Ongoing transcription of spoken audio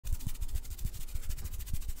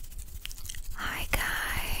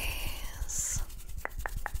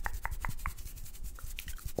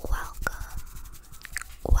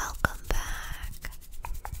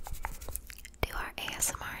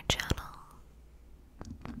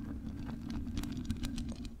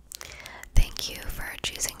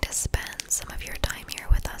choosing to spend some of your time here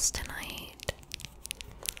with us tonight.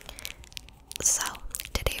 So,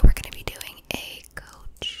 today we're going to be doing a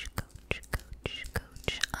Coach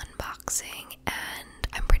unboxing, and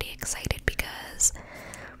I'm pretty excited because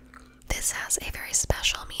this has a very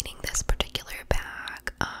special meaning, this particular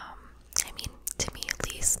bag. I mean, to me at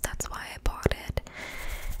least, that's why I bought it.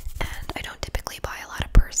 And I don't typically buy a lot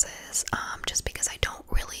of purses, just because I don't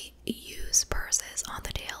really use purses on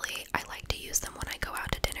the daily. I like to use them when I go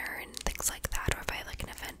out to dinner and things like that, or if I have like an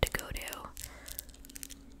event to go to.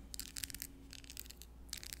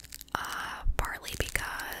 Partly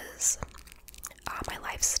because my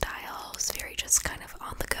lifestyle is very just kind of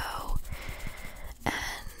on the go,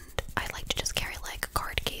 and I like to just carry like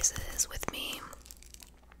card cases with me.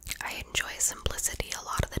 I enjoy simplicity a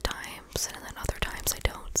lot of the times, and then other times I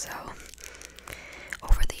don't, so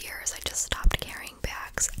over the years I just stopped carrying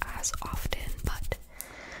bags as often. But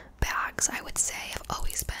bags, I would say, have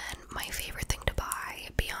always been my favorite thing to buy,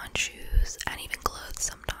 beyond shoes and even clothes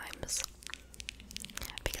sometimes,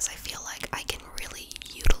 because I feel like I can really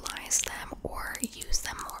utilize them or use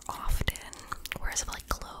them more often, whereas like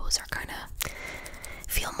clothes are kind of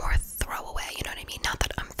feel more throwaway, you know what I mean? Not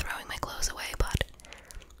that I'm throwing my clothes away, but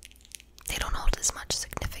they don't hold as much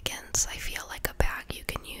significance. I feel like a bag you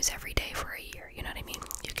can use every day for a year, you know what I mean?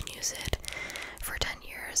 You can use it for 10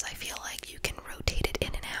 years. I feel like you can rotate it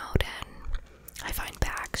in and out, and I find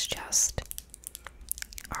bags just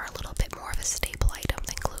are a little bit more of a staple item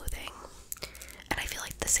than clothing. And I feel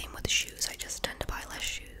like the same with shoes. I just tend to buy less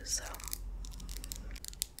shoes, so.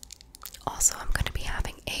 Also, I'm going to be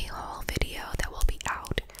having a haul video that will be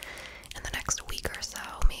out in the next week or so,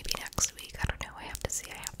 maybe next week, I don't know, I have to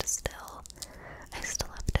see, I still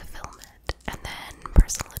have to film it, and then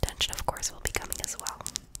personal attention, of course, will be coming as well.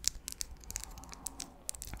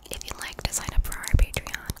 If you'd like to sign up for our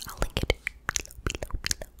Patreon, I'll link it below.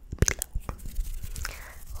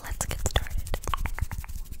 Let's get started.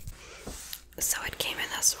 So it came in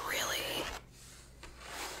this really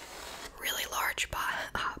large bag.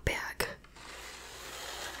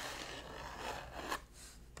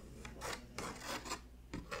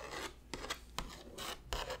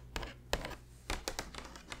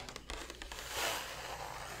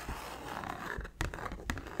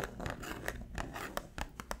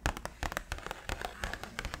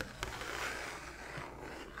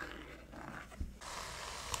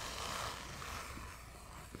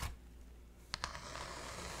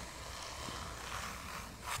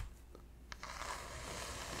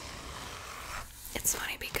 It's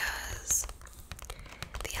funny because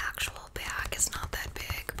the actual bag is not that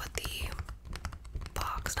big, but the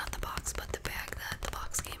box, not the box, but the bag that the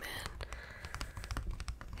box came in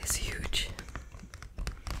is huge.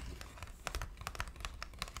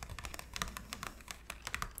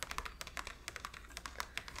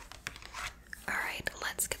 Alright,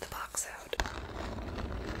 let's get the box out.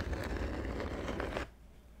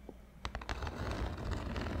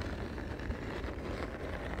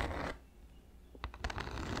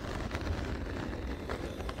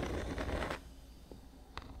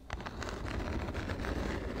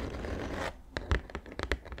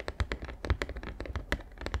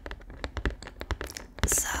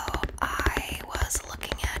 So I was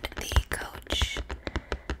looking at the 𝐏𝐚𝐲𝐬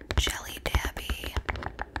Jelly Tabby,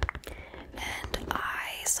 and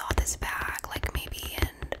I saw this bag like maybe in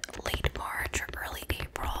late March or early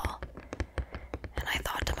April, and I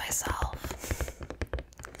thought to myself,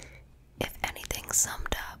 if anything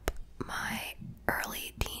summed up my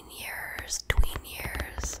early teen years, tween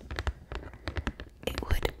years, it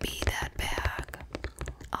would be that bag.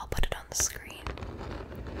 I'll put it on the screen.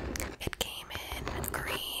 It came in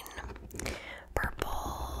green,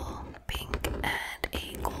 purple, pink, and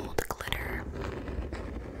a gold glitter.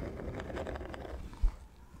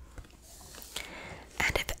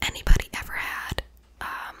 And if anybody ever had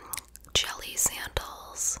jelly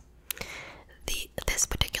sandals, this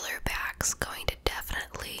particular bag's going to definitely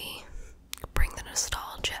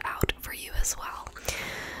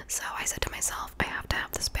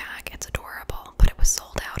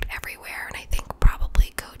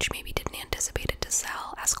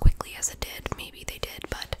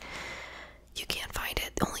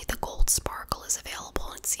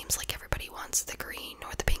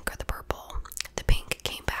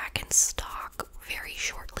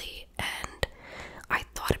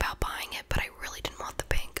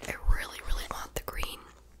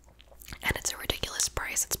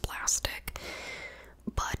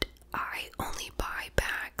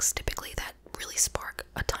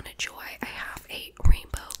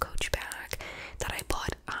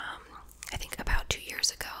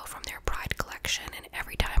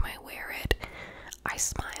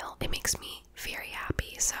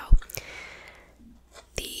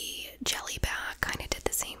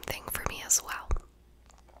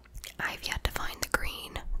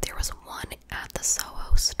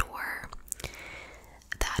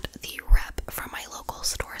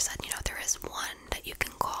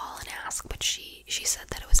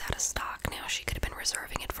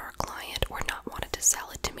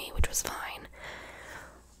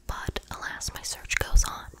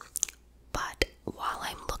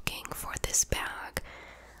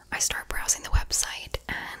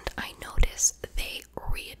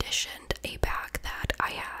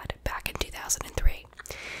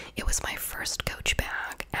It was my first Coach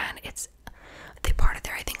bag, and they part of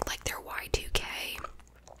their, I think, like their Y2K,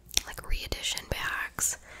 like reedition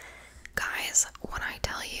bags. Guys, when I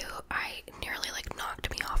tell you, I nearly like knocked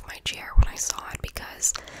me off my chair when I saw it,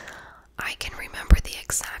 because I can remember the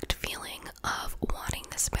exact feeling of wanting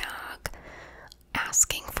this bag,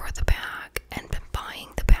 asking for the bag, and then buying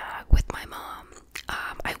the bag with my mom.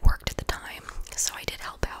 I worked at the time, so I did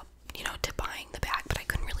help out, you know, to buying the bag, but I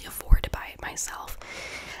couldn't really afford to buy it myself.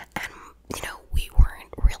 And, you know, we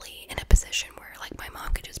weren't really in a position where, like, my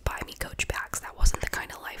mom could just buy me Coach bags. That wasn't the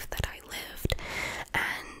kind of life that I lived.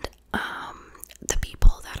 And, the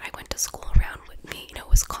people that I went to school around with me, you know, it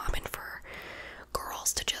was common for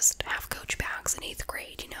girls to just have Coach bags in 8th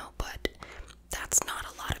grade, you know, but that's not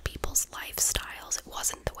a lot of people's lifestyles. It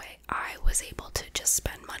wasn't the way I was able to just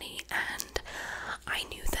spend money, and I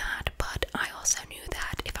knew that, but I also knew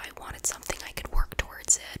that if I wanted something, I could work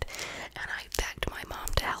towards it, and I begged my mom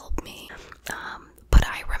to help me. But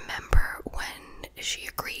I remember when she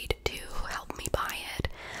agreed to help me buy it,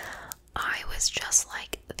 I was just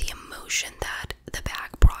like, the emotion that the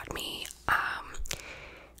bag brought me,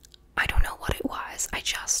 I don't know what it was. I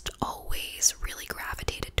just always really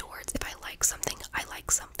gravitated towards, if I like something, I like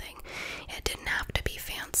something. It didn't have to be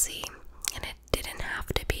fancy, and it didn't have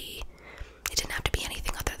to be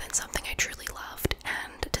anything other than something I truly loved.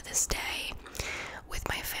 And to this day, with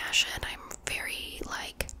my fashion, I'm very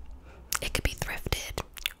like, it could be thrifted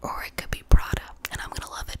or it could be Prada, and I'm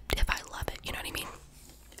gonna love it if I love it, you know what I mean?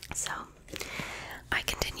 So I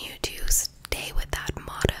continue to stay with that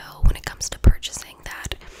motto when it comes to purchasing,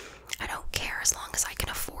 that I don't care as long as I can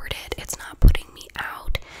afford it. It's not putting me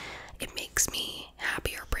out. It makes me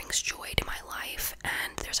happy or brings joy to my life,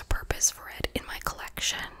 and there's a purpose for it in my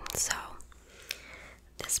collection. So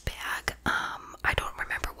this bag, I don't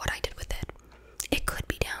remember what I did with it. It could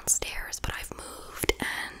be downstairs, but I've moved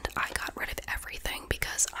and I got rid of everything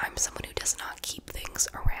because I'm someone who does not keep things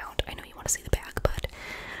around. I know you want to see the bag, but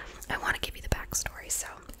I want to give you the backstory. So,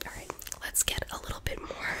 alright, let's get a little bit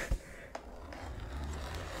more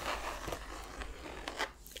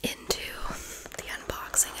into the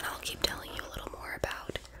unboxing, and I'll keep telling you a little more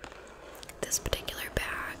about this particular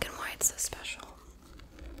bag and why it's so special.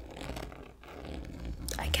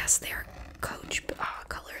 I guess their Coach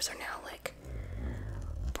colors are now like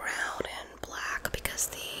brown and black, because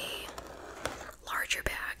the larger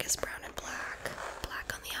bag is brown and black.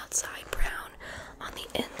 Black on the outside, brown on the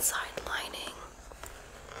inside lining.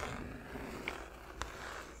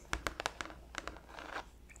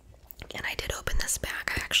 And I did open this bag.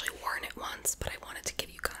 I actually worn it once, but I wanted to give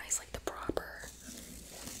you guys like the proper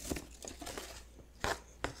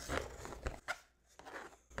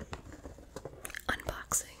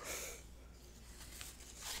unboxing.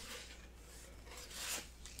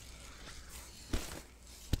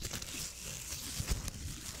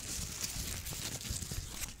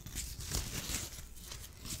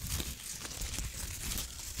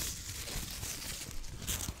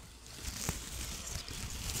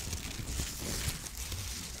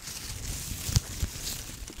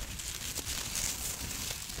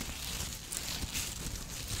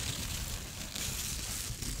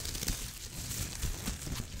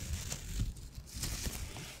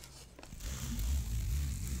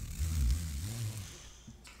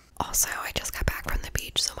 Also, I just got back from the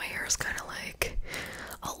beach, so my hair is kind of like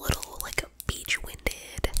a little like beach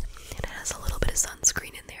winded. It has a little bit of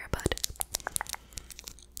sunscreen in there, but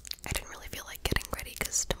I didn't really feel like getting ready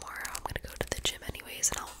because tomorrow I'm gonna go to the gym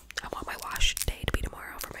anyways, and I want my wash day to be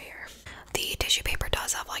tomorrow for my hair. The tissue paper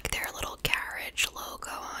does have like their little carriage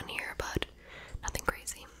logo on here, but nothing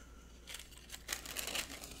crazy.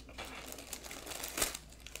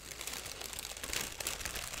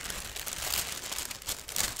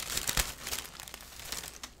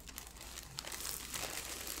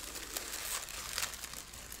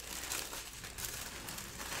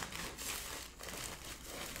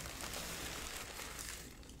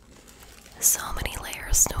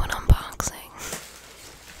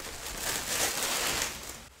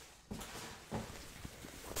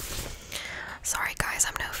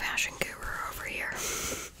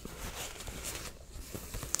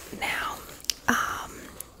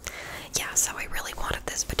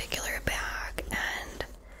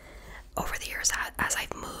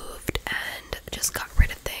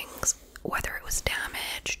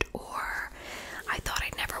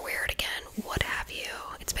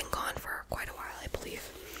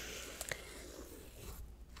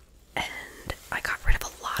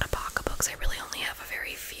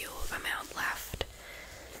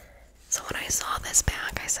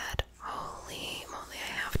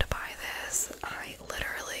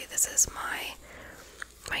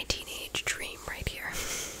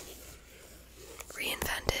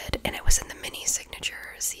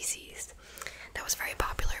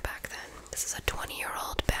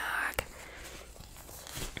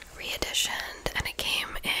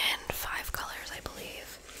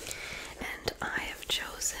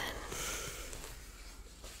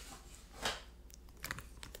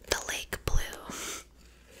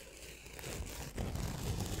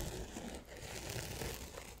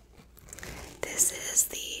 is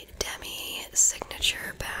the Demi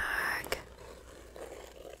signature bag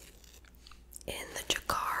in the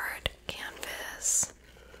jacquard canvas.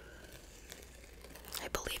 I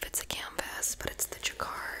believe it's a canvas, but it's the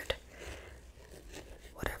jacquard.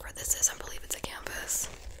 Whatever this is, I believe it's a canvas.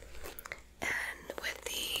 And with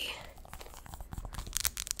the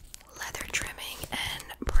leather trimming and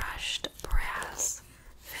brushed brass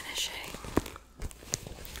finishing,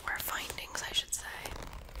 or findings, I should say.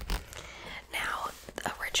 Now,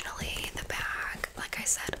 originally the bag, like I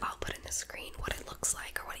said, I'll put in the screen what it looks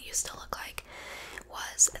like, or what it used to look like,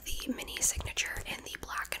 was the mini signature in the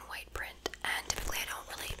black and white print. And typically I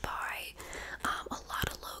don't really buy a lot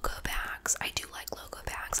of logo bags. I do like logo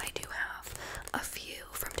bags. I do have a few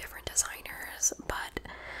from different designers, but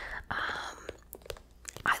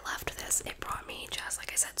I loved this. It brought me, just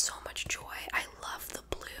like I said, so much joy. I love the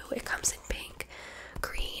blue. It comes in pink,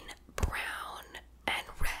 green, brown, and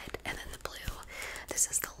red, and then the blue. This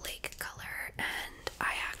is the lake color, and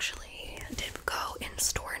I actually did go in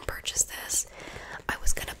store and purchase this. I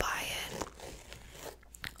was gonna buy it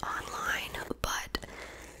online, but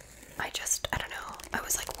I don't know, I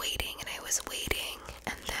was like waiting,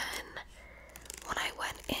 and then when I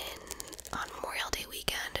went in on Memorial Day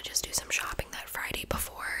weekend to just do some shopping that Friday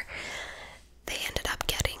before, they ended up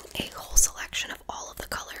getting a whole selection of all of the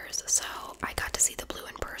colors, so I got to see the blue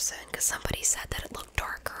in person, because somebody said that it looked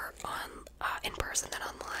darker on in person than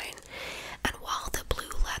online. And while the blue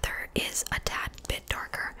leather is a tad bit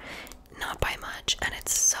darker, not by much, and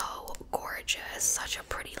it's so gorgeous, such a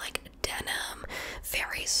pretty like denim,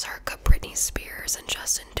 very circa Britney Spears and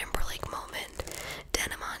Justin Timberlake moment,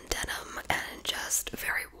 denim on denim, and just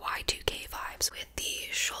very Y2K vibes. With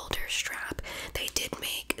the shoulder strap, they did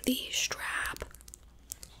make the strap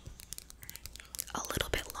a little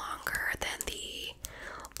bit longer than the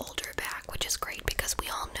older bag, which is great, because we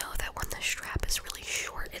all know that when the strap is really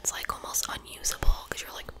short, it's like almost unusable, because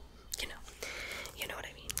you're like, you know what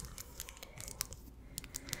I mean.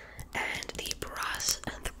 And the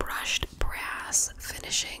brushed brass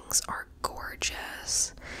finishings are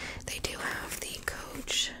gorgeous. They do have the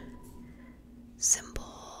Coach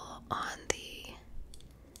symbol on the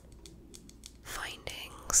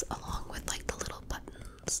findings, along with like the little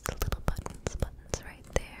buttons right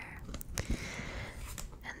there.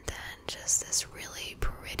 And then just this really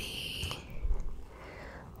pretty,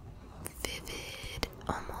 vivid,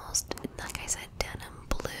 almost, like I said, denim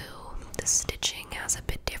blue. The stitching has a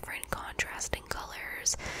bit different, contrasting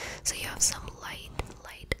colors. So you have some light,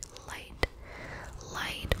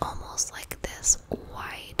 almost like this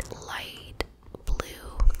white, light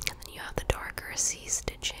blue. And then you have the darker C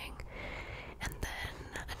stitching. And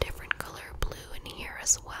then a different color blue in here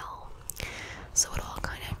as well. So it all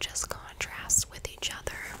kind of just contrasts with each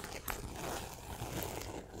other.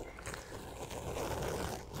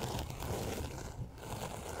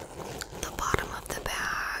 The bottom of the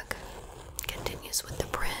bag continues with the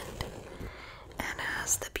print and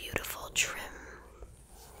has the beautiful trim,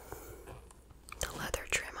 the leather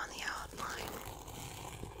trim on the outline.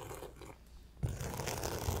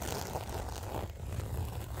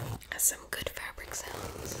 Has some good fabric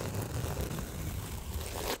sounds.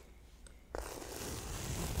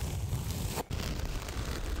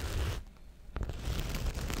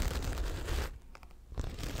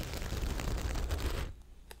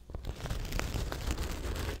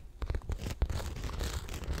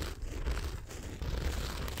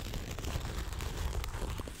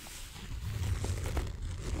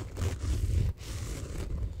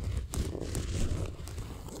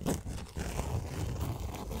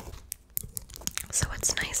 So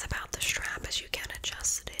what's nice about the strap is you can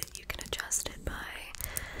adjust it. You can adjust it by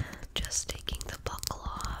just taking the buckle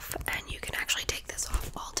off, and you can actually take this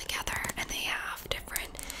off altogether. And they have different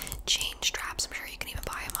chain straps. I'm sure you can even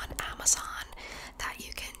buy them on Amazon, that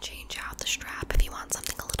you can change out the strap if you want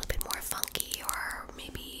something a little bit more funky, or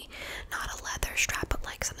maybe not a leather strap, but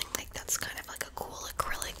like something like that's kind of like a cool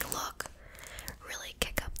acrylic look. Really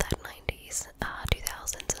kick up that 90s,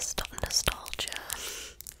 2000s nostalgia.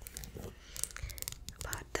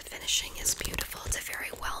 But the finishing is beautiful. It's a very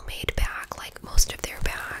well-made bag, like most of their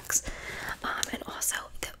bags. And also,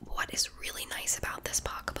 what is really nice about this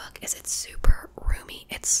pocketbook is it's super roomy.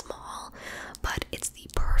 It's small, but it's the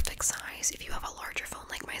perfect size if you have a larger phone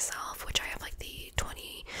like myself, which I have like the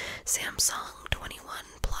Samsung 21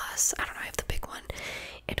 Plus. I don't know, I have the big one.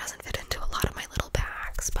 It doesn't fit into a lot of my little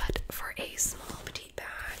bags, but for a small petite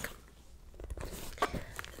bag,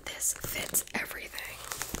 this fits everything.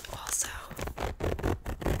 Also,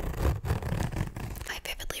 I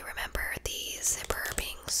vividly remember the zipper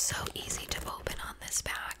being so easy to open on this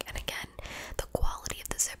bag, and again, the quality of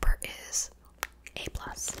the zipper is A+.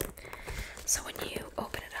 MeShePlus. So when you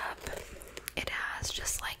open it up, it has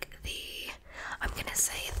just like I'm gonna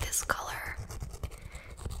say this color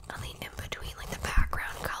on the in-between, like the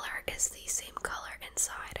background color is the same color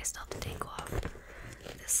inside. I still have to take off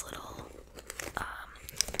this little,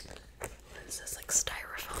 what is this, like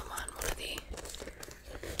styrofoam on one of the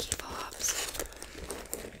key fobs.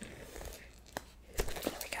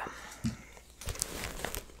 There we go.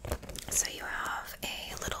 So you have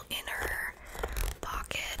a little inner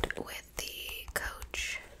pocket with the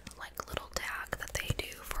Coach, like little tag that they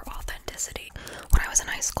do for authenticity. When I was in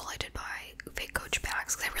high school, I did buy fake Coach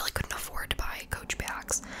bags because I really couldn't afford to buy Coach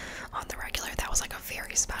bags on the regular. That was like a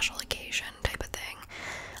very special occasion type of thing.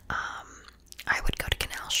 I would go to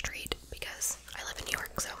Canal Street because I live in New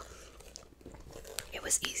York, so it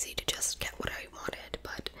was easy to just get what I wanted.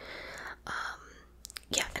 But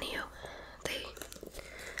yeah, anywho, they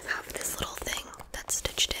have this little thing that's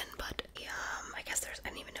stitched in, but I guess I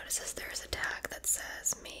didn't even notice this, there's a tag that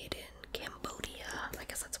says made in Cambodia. I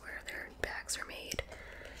guess that's where their bags are made.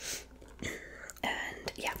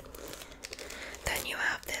 And yeah, then you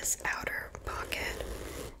have this outer pocket,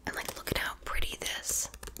 and like look at how pretty this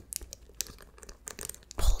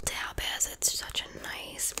pull tab is. It's such a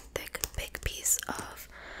nice thick big piece of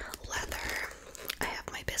leather. I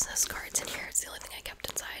have my business cards in here. It's the only thing I kept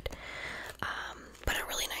inside. But a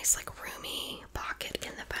really nice like roomy pocket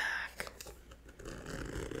in the back.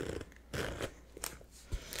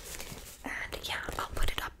 And yeah, I'll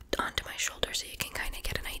put it up onto my shoulder so you can kind of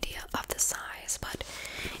get an idea of the size. But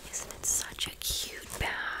isn't it such a cute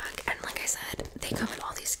bag? And like I said, they come in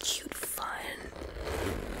all these cute, fun,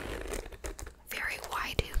 very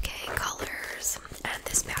Y2K colors. And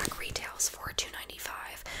this bag retails for $2.95,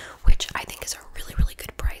 which I think is a really, really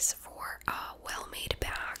good price for a well-made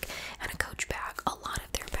bag and a Coach bag. A lot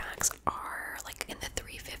of their bags are like in the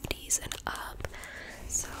 $350s and up.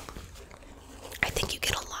 So I think you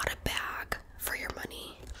get a lot of bag for your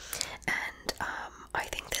money. And I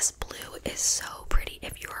think this blue is so pretty.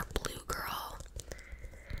 If you're a blue girl,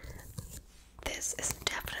 this is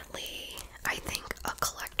definitely, I think, a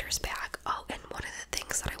collector's bag. Oh, and one of the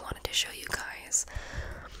things that I wanted to show you guys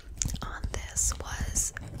on this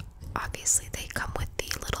was, obviously they come with the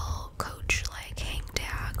little Coach like hang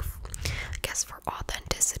tag, I guess for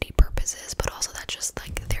authenticity purposes, but also that's just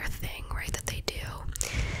like their thing, right, that they do.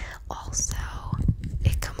 Also,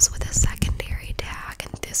 it comes with a secondary tag,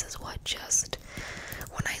 and this is what just,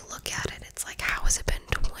 when I look at it, it's like, how has it been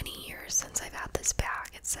 20 years since I've had this bag?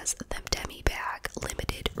 It says the Demi Bag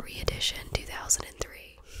Limited Reedition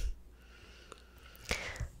 2003.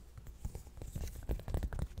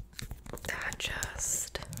 That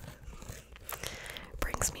just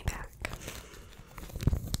brings me back.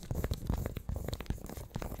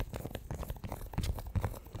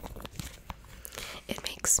 It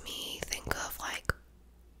makes me think of like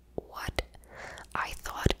what I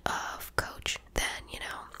thought of Coach then, you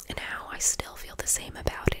know, and how I still feel the same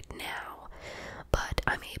about it now. But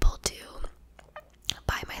I'm able to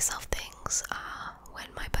buy myself things when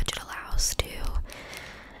my budget allows to,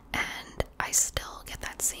 and I still get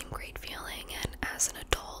that same great feeling. And as an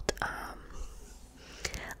adult,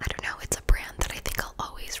 I don't know, it's a brand that I think I'll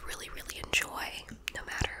always really, really enjoy no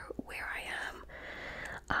matter where I am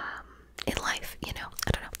in life, you know.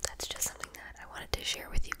 I don't know, that's just something that I wanted to share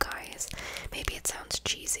with you guys. Maybe it sounds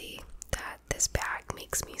cheesy that this bag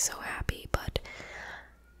makes me so happy, but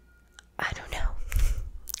I don't know.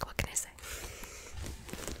 What can I say?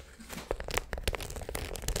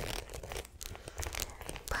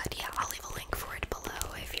 But yeah, I'll leave a link for it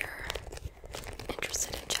below if you're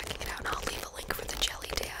interested in checking it out, and I'll leave a link for the jelly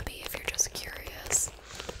Tabby if you're just curious.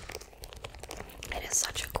 It is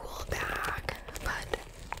such a cool bag, but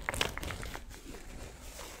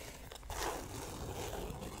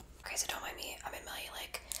okay, so don't mind me, I'm in my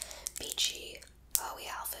like beachy Bowie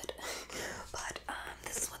outfit. But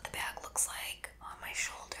this is what the bag looks like on my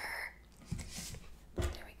shoulder.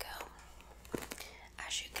 There we go.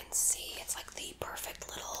 As you can see, it's like the perfect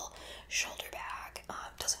little shoulder bag.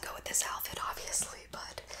 Doesn't go with this outfit, obviously,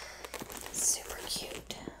 but it's super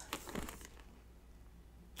cute.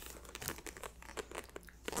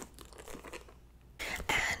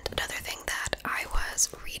 And another thing that I was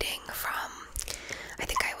reading from, I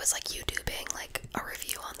think I was like YouTubing like a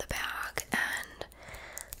review on the bag, and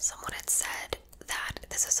someone had said that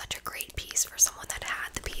this is such a great piece for someone that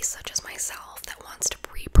had the piece, such as myself, that wants to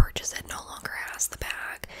repurchase it, no longer has the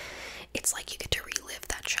bag. It's like you get to relive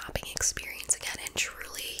that shopping experience again, and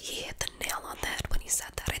truly, he hit the nail on the head when he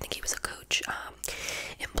said that. I think he was a Coach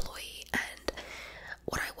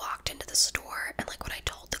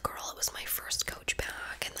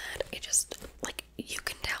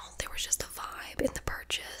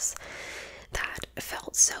purchase that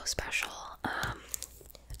felt so special.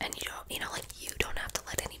 And you know, like, you don't have to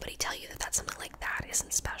let anybody tell you that something like that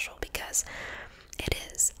isn't special, because it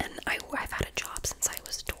is. And I've had a job since I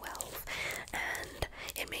was 12, and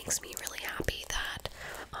it makes me really happy that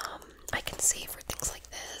I can save for things like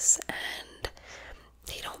this, and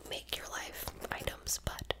they don't make your life items,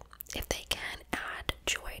 but if they can add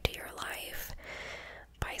joy to your life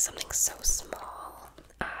by something so small,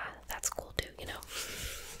 that's cool too, you know?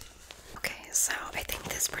 Okay, so I think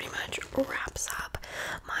this pretty much wraps up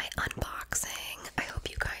my unboxing. I hope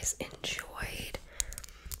you guys enjoyed.